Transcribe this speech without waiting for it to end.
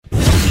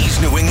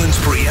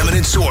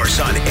preeminent source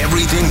on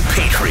everything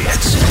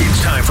Patriots.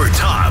 It's time for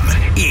Tom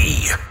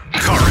E.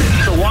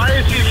 Curran. So why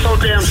is he so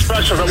damn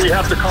special that we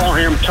have to call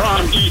him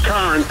Tom E.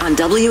 Curran? On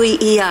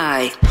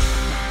WEEI.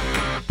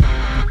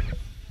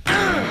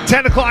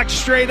 10 o'clock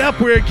straight up,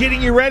 we're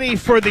getting you ready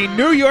for the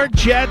New York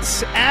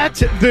Jets at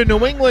the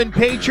New England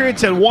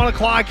Patriots at 1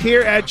 o'clock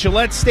here at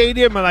Gillette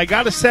Stadium. And I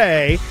got to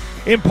say,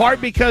 in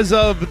part because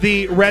of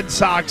the Red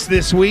Sox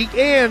this week,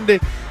 and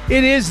it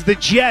is the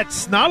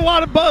Jets. Not a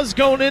lot of buzz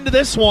going into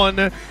this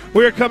one.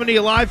 We're coming to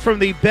you live from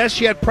the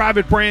Best Yet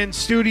Private Brand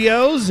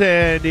Studios,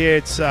 and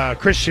it's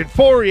Christian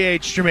Fauria,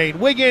 Jermaine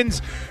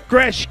Wiggins,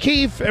 Gresh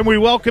Keefe, and we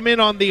welcome in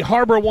on the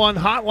Harbor One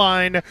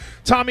hotline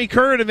Tommy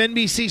Curran of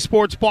NBC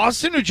Sports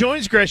Boston, who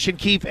joins Gresh and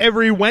Keefe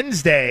every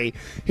Wednesday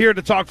here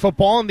to talk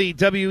football on the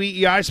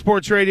WEEI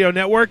Sports Radio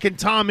Network. And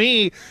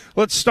Tommy,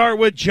 let's start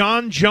with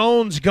John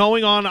Jones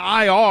going on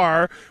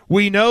IR.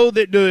 We know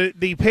that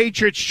the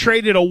Patriots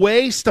traded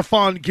away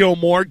Stephon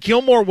Gilmore.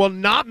 Gilmore will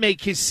not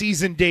make his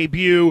season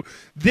debut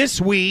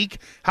this week.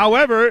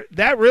 However,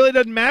 that really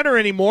doesn't matter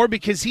anymore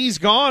because he's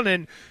gone.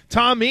 And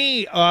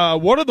Tommy,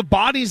 what are the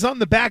bodies on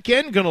the back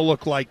end going to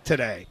look like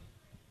today?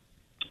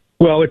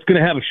 Well, it's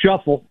going to have a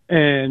shuffle,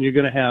 and you're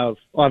going to have,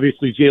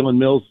 obviously, Jalen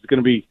Mills is going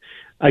to be,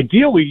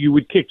 ideally, you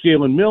would kick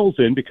Jalen Mills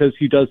in because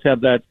he does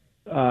have that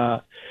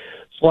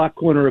slot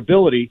corner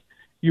ability.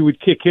 You would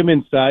kick him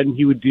inside, and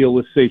he would deal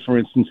with, say, for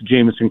instance,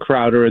 Jamison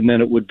Crowder, and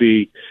then it would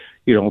be,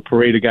 a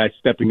parade of guys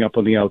stepping up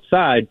on the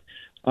outside.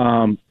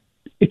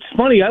 It's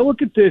funny, I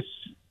look at this,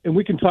 and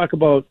we can talk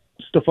about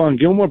Stephon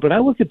Gilmore, but I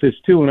look at this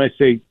too, and I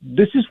say,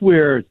 this is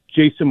where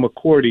Jason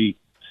McCourty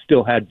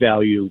still had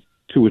value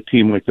to a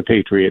team like the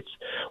Patriots.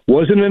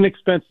 Wasn't an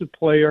expensive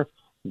player,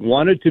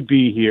 wanted to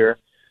be here,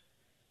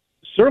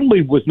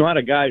 certainly was not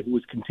a guy who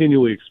was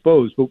continually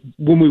exposed, but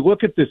when we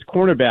look at this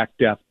cornerback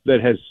depth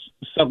that has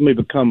suddenly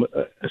become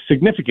a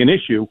significant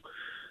issue,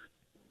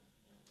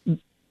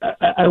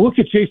 I look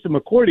at Jason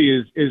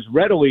McCourty as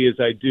readily as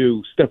I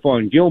do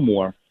Stephon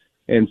Gilmore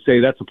and say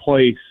that's a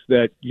place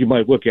that you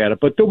might look at it.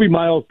 But there'll be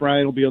Miles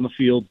Bryant will be on the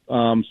field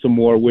some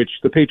more, which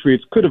the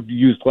Patriots could have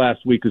used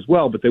last week as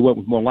well, but they went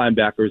with more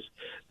linebackers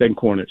than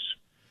corners.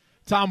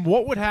 Tom,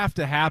 what would have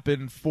to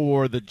happen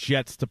for the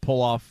Jets to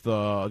pull off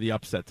the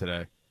upset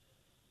today?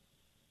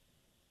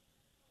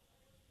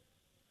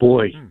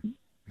 Boy.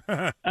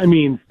 I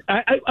mean,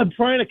 I'm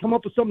trying to come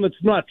up with something that's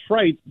not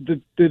trite,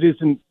 that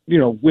isn't,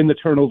 win the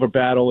turnover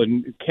battle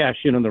and cash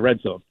in on the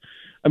red zone.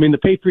 I mean, the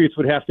Patriots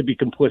would have to be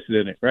complicit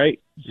in it, right?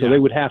 So They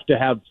would have to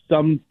have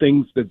some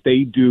things that they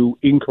do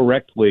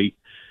incorrectly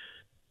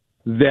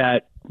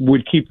that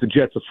would keep the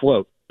Jets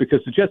afloat, because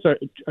the Jets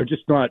are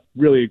just not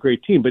really a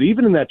great team. But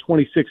even in that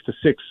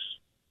 26-6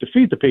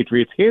 defeat the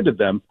Patriots handed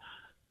them,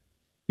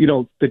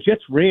 the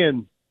Jets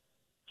ran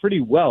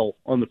pretty well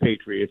on the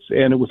Patriots,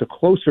 and it was a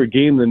closer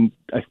game than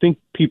I think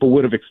people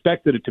would have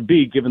expected it to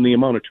be, given the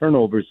amount of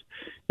turnovers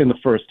in the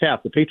first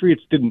half. The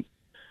Patriots didn't,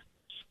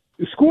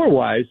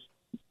 score-wise,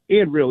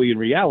 and really in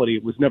reality,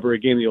 it was never a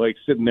game that you like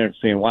sitting there and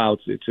saying, wow,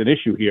 it's an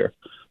issue here.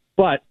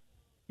 But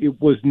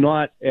it was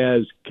not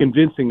as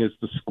convincing as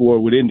the score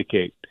would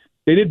indicate.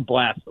 They didn't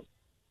blast them.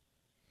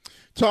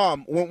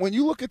 Tom, when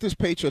you look at this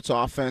Patriots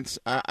offense,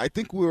 I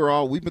think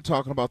we've been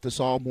talking about this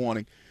all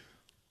morning.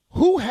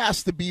 Who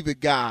has to be the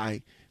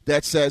guy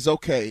that says,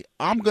 okay,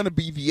 I'm going to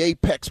be the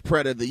apex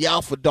predator, the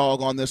alpha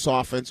dog on this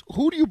offense?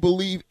 Who do you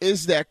believe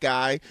is that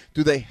guy?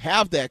 Do they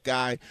have that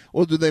guy?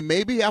 Or do they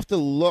maybe have to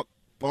look,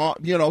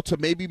 to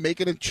maybe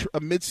make it a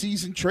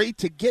midseason trade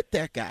to get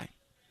that guy?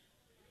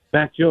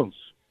 Mac Jones.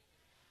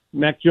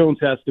 Mac Jones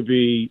has to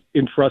be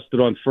entrusted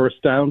on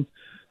first down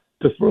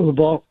to throw the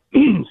ball.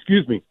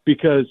 Excuse me,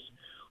 because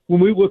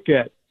when we look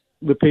at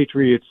the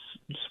Patriots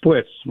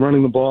splits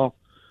running the ball,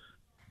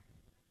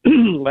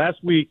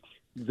 last week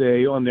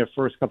they, on their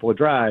first couple of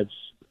drives,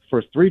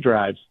 first three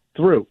drives,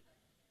 threw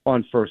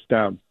on first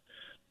down,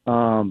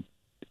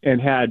 and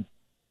had,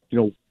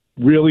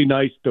 really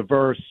nice,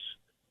 diverse,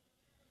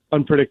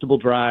 unpredictable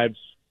drives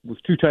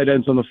with two tight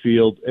ends on the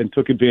field and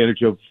took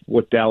advantage of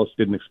what Dallas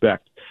didn't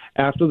expect.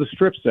 After the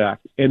strip sack,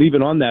 and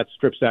even on that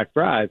strip sack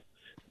drive,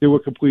 there were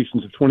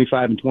completions of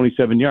 25 and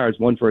 27 yards,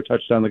 one for a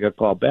touchdown that got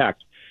called back.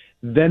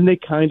 Then they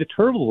kind of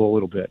turtled a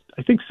little bit.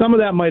 I think some of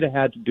that might have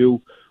had to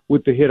do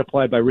with the hit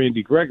applied by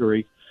Randy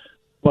Gregory,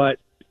 but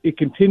it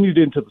continued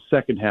into the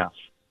second half.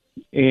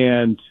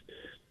 And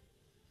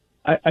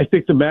I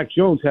think the Mac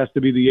Jones has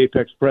to be the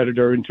apex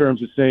predator in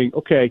terms of saying,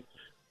 okay,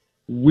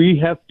 we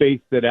have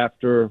faith that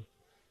after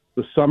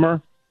the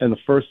summer and the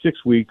first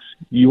 6 weeks,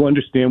 you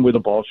understand where the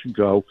ball should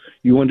go.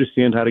 You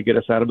understand how to get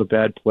us out of a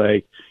bad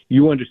play.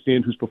 You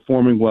understand who's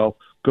performing well.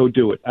 Go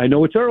do it. I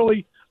know it's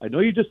early. I know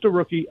you're just a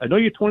rookie. I know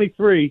you're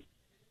 23,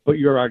 but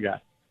you're our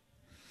guy.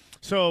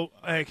 So,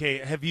 okay,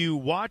 have you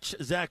watched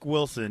Zach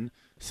Wilson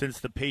since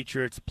the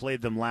Patriots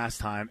played them last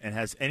time, and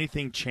has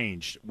anything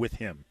changed with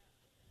him?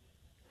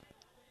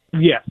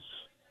 Yes.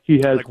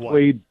 He has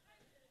played.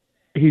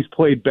 He's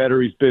played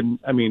better. He's been,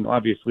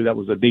 obviously that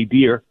was a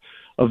nadir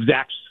of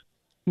Zach's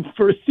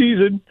first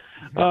season.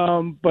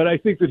 But I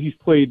think that he's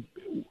played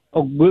a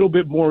little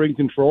bit more in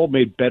control,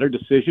 made better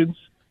decisions.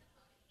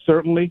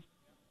 Certainly,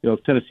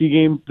 Tennessee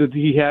game that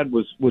he had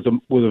was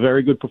a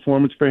very good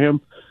performance for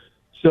him.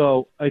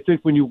 So I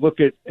think when you look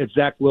at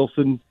Zach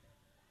Wilson,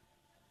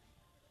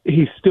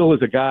 he still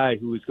is a guy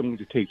who is going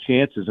to take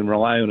chances and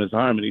rely on his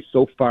arm, and he's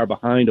so far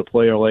behind a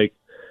player like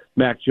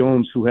Mac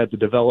Jones, who had the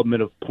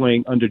development of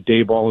playing under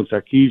Daboll and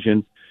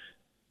Sarkisian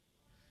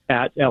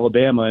at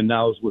Alabama and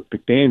now is with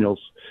McDaniels.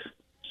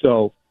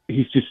 So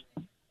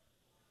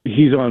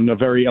he's on a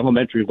very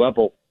elementary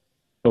level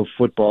of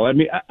football. I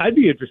mean, I'd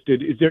be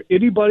interested. Is there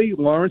anybody,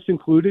 Lawrence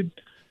included,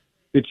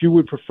 that you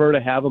would prefer to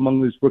have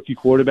among these rookie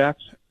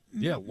quarterbacks?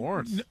 Yeah,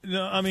 Lawrence.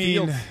 No, I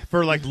mean,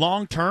 for like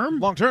long term?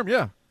 Long term,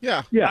 yeah.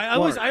 Yeah.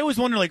 I always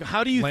wonder, like,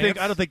 how do you think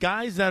out of the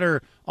guys that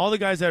are all the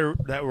guys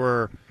that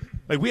were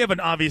like, we have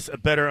a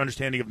better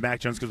understanding of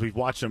Mac Jones because we've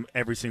watched him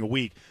every single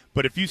week.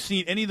 But if you've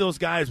seen any of those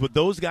guys, would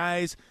those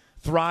guys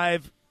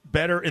thrive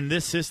better in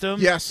this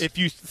system? Yes. If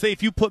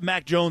you put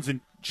Mac Jones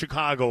in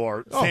Chicago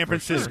or San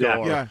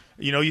Francisco, sure.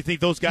 or you think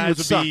those guys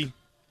would be.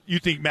 You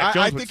think Mac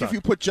Jones I would think suck. if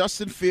you put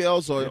Justin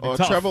Fields or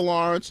Trevor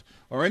Lawrence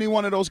or any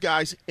one of those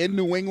guys in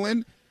New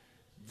England,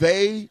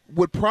 they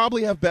would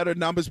probably have better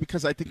numbers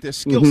because I think their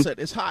skill set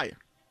is higher,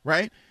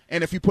 right?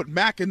 And if you put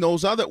Mac in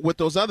those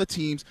other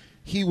teams,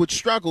 he would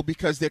struggle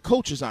because their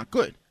coaches aren't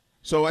good.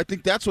 So I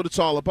think that's what it's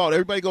all about.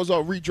 Everybody goes,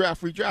 oh,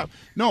 redraft.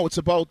 No, it's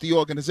about the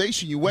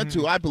organization you went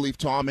to, I believe,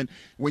 Tom. And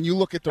when you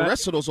look at the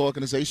rest of those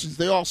organizations,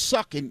 they all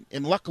suck. And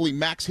luckily,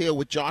 Mac's here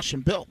with Josh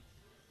and Bill.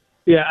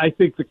 Yeah, I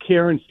think the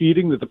care and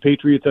feeding that the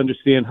Patriots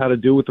understand how to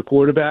do with the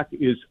quarterback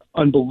is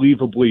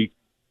unbelievably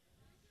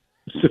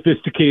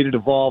sophisticated,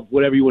 evolved,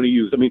 whatever you want to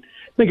use. I mean,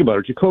 think about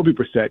it. Jacoby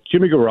Brissett,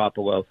 Jimmy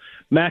Garoppolo,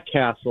 Matt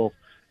Castle,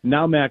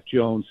 now Mac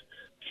Jones.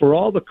 For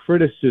all the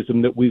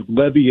criticism that we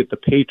levy at the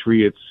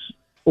Patriots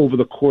over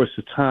the course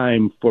of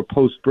time for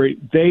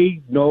post-Brady,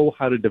 they know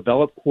how to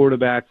develop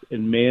quarterbacks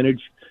and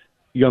manage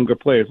younger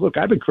players. Look,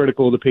 I've been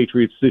critical of the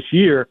Patriots this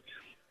year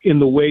in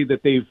the way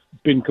that they've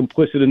been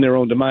complicit in their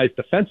own demise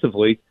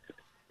defensively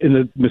in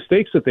the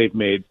mistakes that they've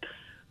made.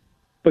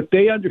 But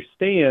they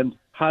understand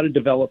how to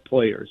develop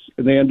players,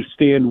 and they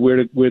understand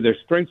where their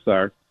strengths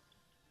are.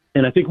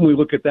 And I think when we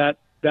look at that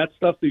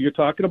stuff that you're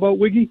talking about,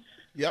 Wiggy,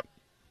 yep.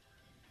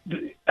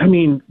 I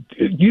mean,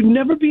 you'd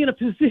never be in a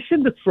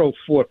position to throw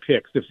 4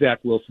 picks if Zach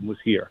Wilson was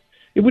here.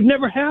 It would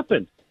never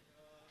happen.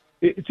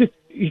 It just,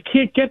 you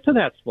can't get to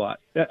that spot,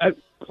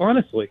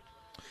 honestly.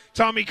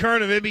 Tommy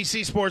Kern of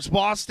NBC Sports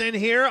Boston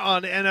here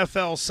on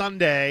NFL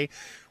Sunday.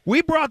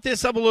 We brought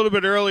this up a little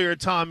bit earlier,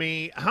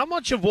 Tommy. How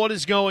much of what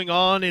is going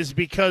on is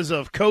because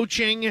of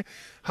coaching?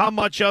 How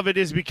much of it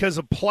is because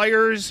of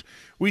players?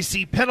 We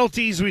see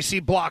penalties. We see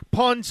block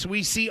punts.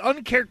 We see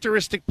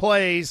uncharacteristic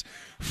plays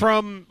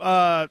from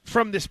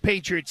this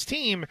Patriots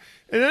team.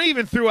 And then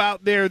even threw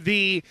out there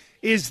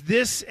is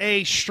this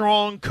a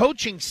strong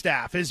coaching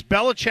staff? Is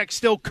Belichick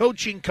still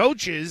coaching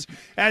coaches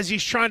as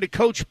he's trying to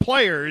coach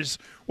players?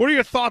 What are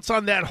your thoughts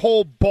on that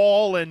whole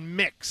ball and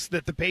mix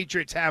that the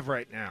Patriots have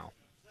right now?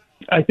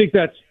 I think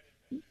that's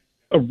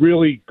a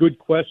really good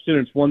question.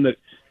 It's one that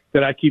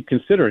I keep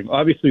considering.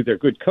 Obviously, they're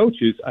good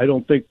coaches. I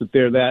don't think that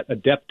they're that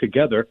adept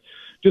together.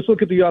 Just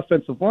look at the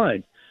offensive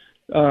line.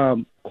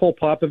 Cole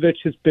Popovich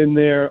has been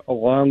there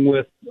along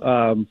with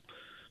Carmen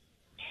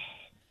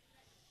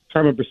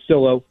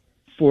Bracillo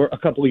for a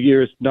couple of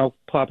years. Now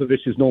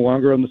Popovich is no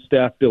longer on the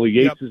staff. Billy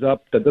Yates is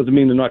up. That doesn't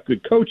mean they're not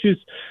good coaches,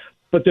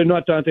 but they're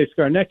not Dante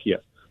Scarnecchia.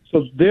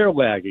 So they're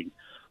lagging.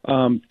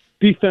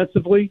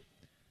 Defensively,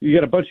 you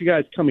got a bunch of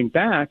guys coming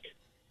back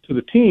to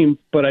the team,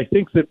 but I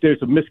think that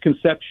there's a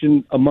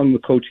misconception among the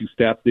coaching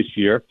staff this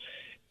year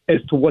as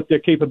to what their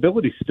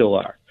capabilities still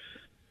are.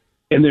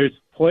 And there's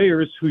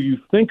players who you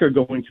think are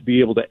going to be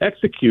able to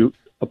execute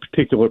a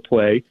particular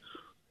play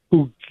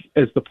who,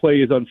 as the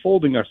play is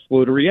unfolding, are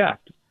slow to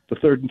react. The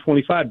 3rd and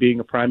 25 being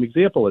a prime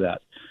example of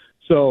that.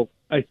 So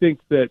I think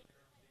that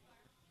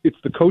it's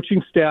the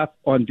coaching staff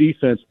on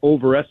defense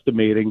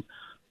overestimating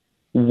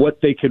what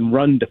they can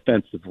run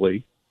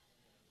defensively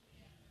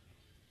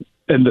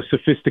and the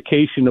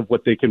sophistication of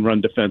what they can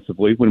run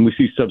defensively. When we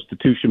see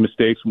substitution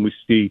mistakes, when we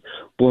see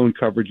blown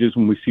coverages,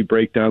 when we see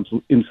breakdowns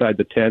inside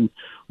the 10,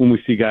 when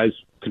we see guys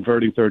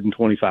converting 3rd and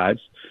 25s,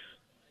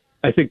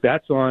 I think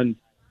that's on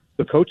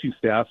the coaching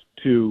staff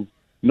to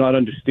not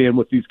understand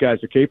what these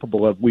guys are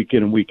capable of week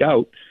in and week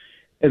out.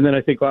 And then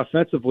I think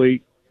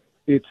offensively,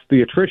 it's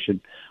the attrition.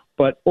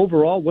 But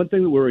overall, one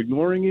thing that we're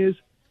ignoring is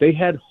they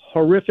had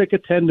horrific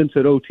attendance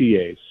at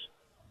OTAs.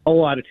 A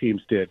lot of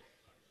teams did.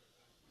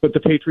 But the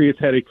Patriots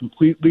had a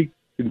completely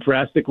and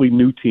drastically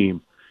new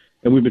team.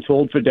 And we've been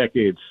told for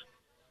decades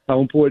how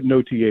important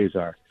OTAs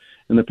are.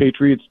 And the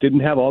Patriots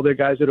didn't have all their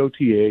guys at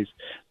OTAs.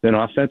 Then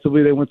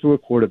offensively, they went through a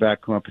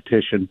quarterback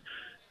competition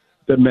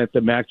that meant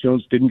that Mac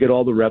Jones didn't get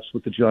all the reps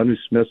with the Jonnu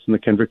Smiths and the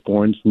Kendrick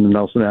Bournes and the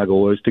Nelson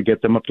Aguilars to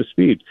get them up to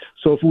speed.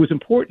 So if it was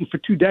important for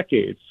 2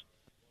 decades,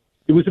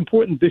 it was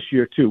important this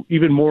year too,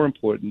 even more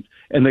important,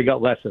 and they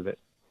got less of it.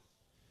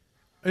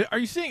 Are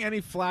you seeing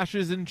any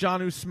flashes in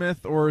Jonnu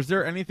Smith, or is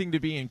there anything to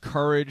be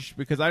encouraged?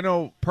 Because I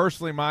know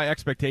personally my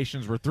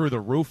expectations were through the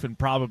roof and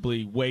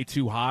probably way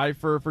too high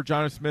for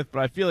Jonnu Smith, but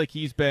I feel like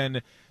he's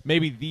been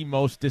maybe the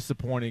most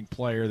disappointing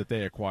player that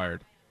they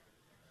acquired.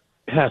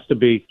 It has to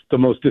be the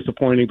most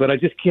disappointing, but I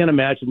just can't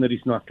imagine that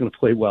he's not going to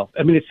play well.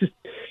 I mean, it's just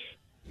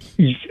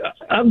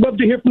I'd love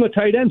to hear from the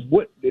tight ends.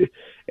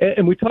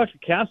 And we talked to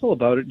Castle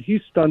about it.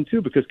 He's stunned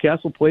too because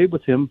Castle played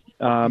with him.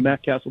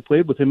 Matt Castle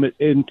played with him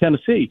in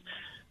Tennessee.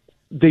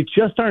 They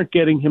just aren't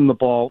getting him the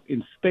ball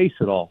in space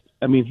at all.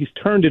 I mean, he's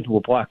turned into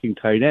a blocking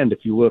tight end if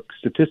you look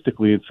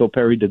statistically, and Phil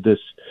Perry did this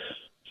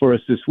for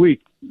us this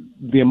week.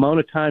 The amount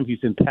of time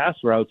he's in pass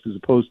routes as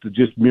opposed to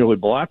just merely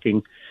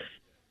blocking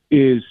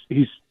he's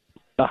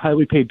a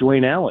highly paid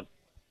Dwayne Allen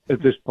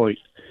at this point.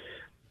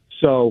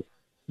 So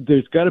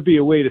there's got to be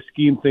a way to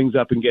scheme things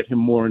up and get him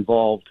more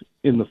involved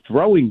in the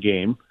throwing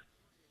game.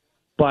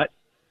 But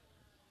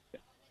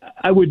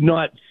I would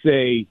not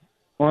say,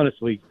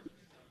 honestly,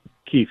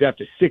 Keith,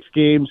 after 6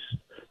 games,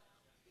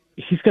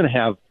 he's going to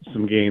have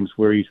some games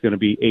where he's going to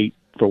be 8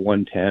 for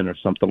 110 or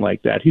something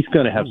like that. He's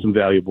going to have some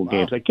valuable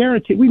games. I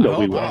guarantee. We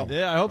know he will.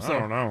 Yeah, I hope so. I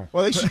don't know.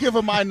 Well, they should give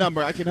him my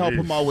number. I can help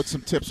him out with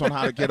some tips on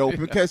how to get open.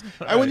 Because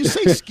when you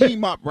say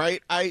scheme up,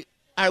 right, I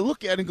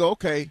look at it and go,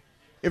 okay,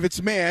 if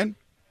it's man,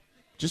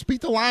 just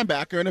beat the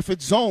linebacker. And if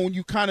it's zone,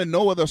 you kind of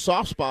know where the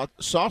soft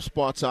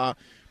spots are.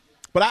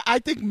 But I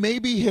think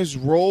maybe his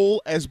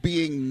role as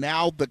being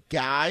now the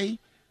guy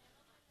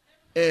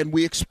and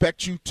we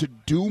expect you to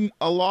do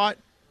a lot,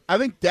 I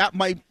think that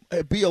might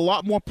be a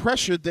lot more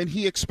pressure than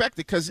he expected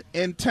because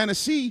in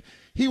Tennessee,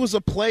 he was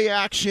a play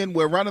action.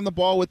 We're running the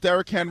ball with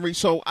Derrick Henry,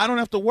 so I don't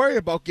have to worry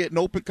about getting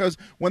open because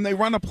when they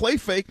run a play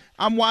fake,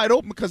 I'm wide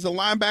open because the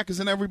linebackers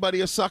and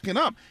everybody are sucking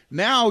up.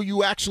 Now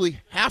you actually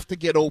have to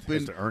get open. He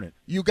has to earn it.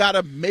 You got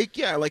to make,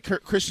 like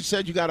Christian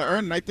said, you got to earn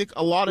it, and I think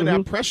a lot of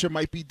that pressure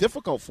might be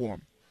difficult for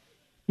him.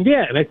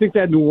 Yeah, and I think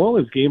that New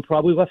Orleans game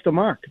probably left a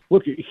mark.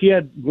 Look, he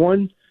had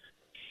one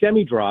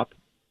semi-drop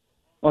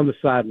on the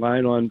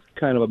sideline on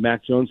kind of a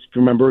Mac Jones. If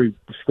you remember, he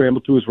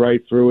scrambled to his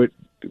right, threw it,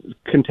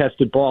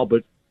 contested ball,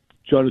 but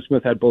Jonnu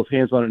Smith had both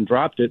hands on it and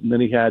dropped it, and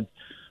then he had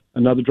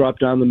another drop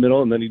down the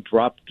middle, and then he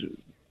dropped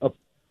a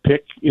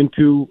pick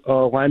into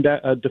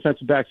a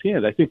defensive back's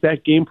hand. I think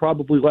that game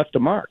probably left a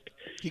mark.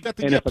 He got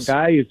the and yips. If a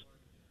guy is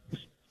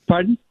 –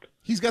 pardon?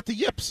 He's got the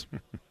yips.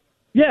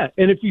 Yeah,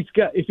 and if he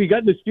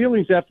got in his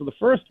feelings after the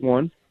first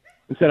one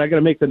and said, I got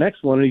to make the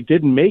next one, and he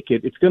didn't make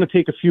it, it's going to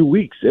take a few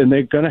weeks, and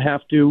they're going to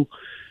have to –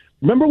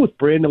 remember with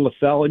Brandon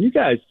LaFell, and you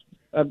guys,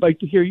 I'd like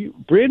to hear you,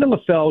 Brandon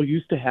LaFell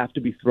used to have to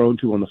be thrown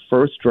to on the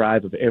first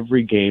drive of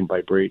every game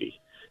by Brady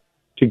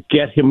to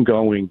get him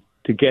going,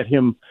 to get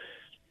him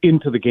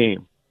into the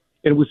game.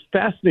 And it was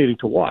fascinating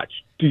to watch.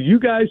 Do you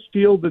guys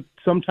feel that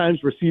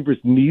sometimes receivers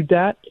need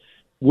that?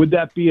 Would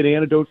that be an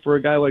antidote for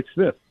a guy like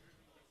Smith?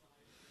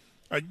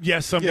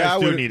 Yes, some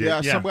guys do need it.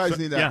 Yeah, some guys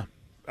need that. Yeah.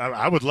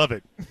 I would love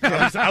it.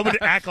 I would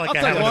act like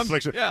I have an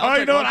affliction. Yeah,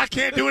 you know what? I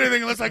can't do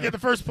anything unless I get the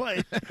first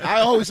play. I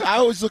always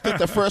look at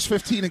the first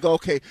 15 and go,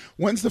 okay,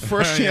 when's the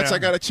first chance Yeah. I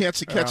got a chance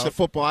to catch the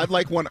football? I'd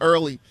like one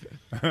early.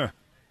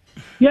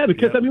 Yeah,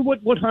 because, I mean,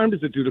 what harm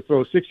does it do to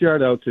throw a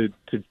 6-yard out to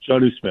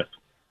Jonnu Smith?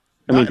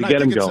 I mean, to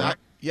get him going.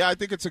 I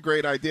think it's a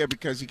great idea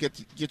because you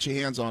get your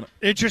hands on it.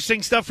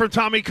 Interesting stuff from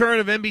Tommy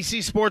Curran of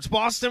NBC Sports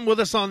Boston with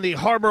us on the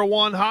Harbor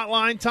One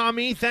hotline.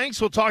 Tommy,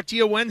 thanks. We'll talk to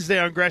you Wednesday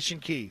on Gresh and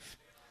Keefe.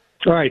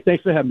 All right,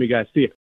 thanks for having me, guys. See you.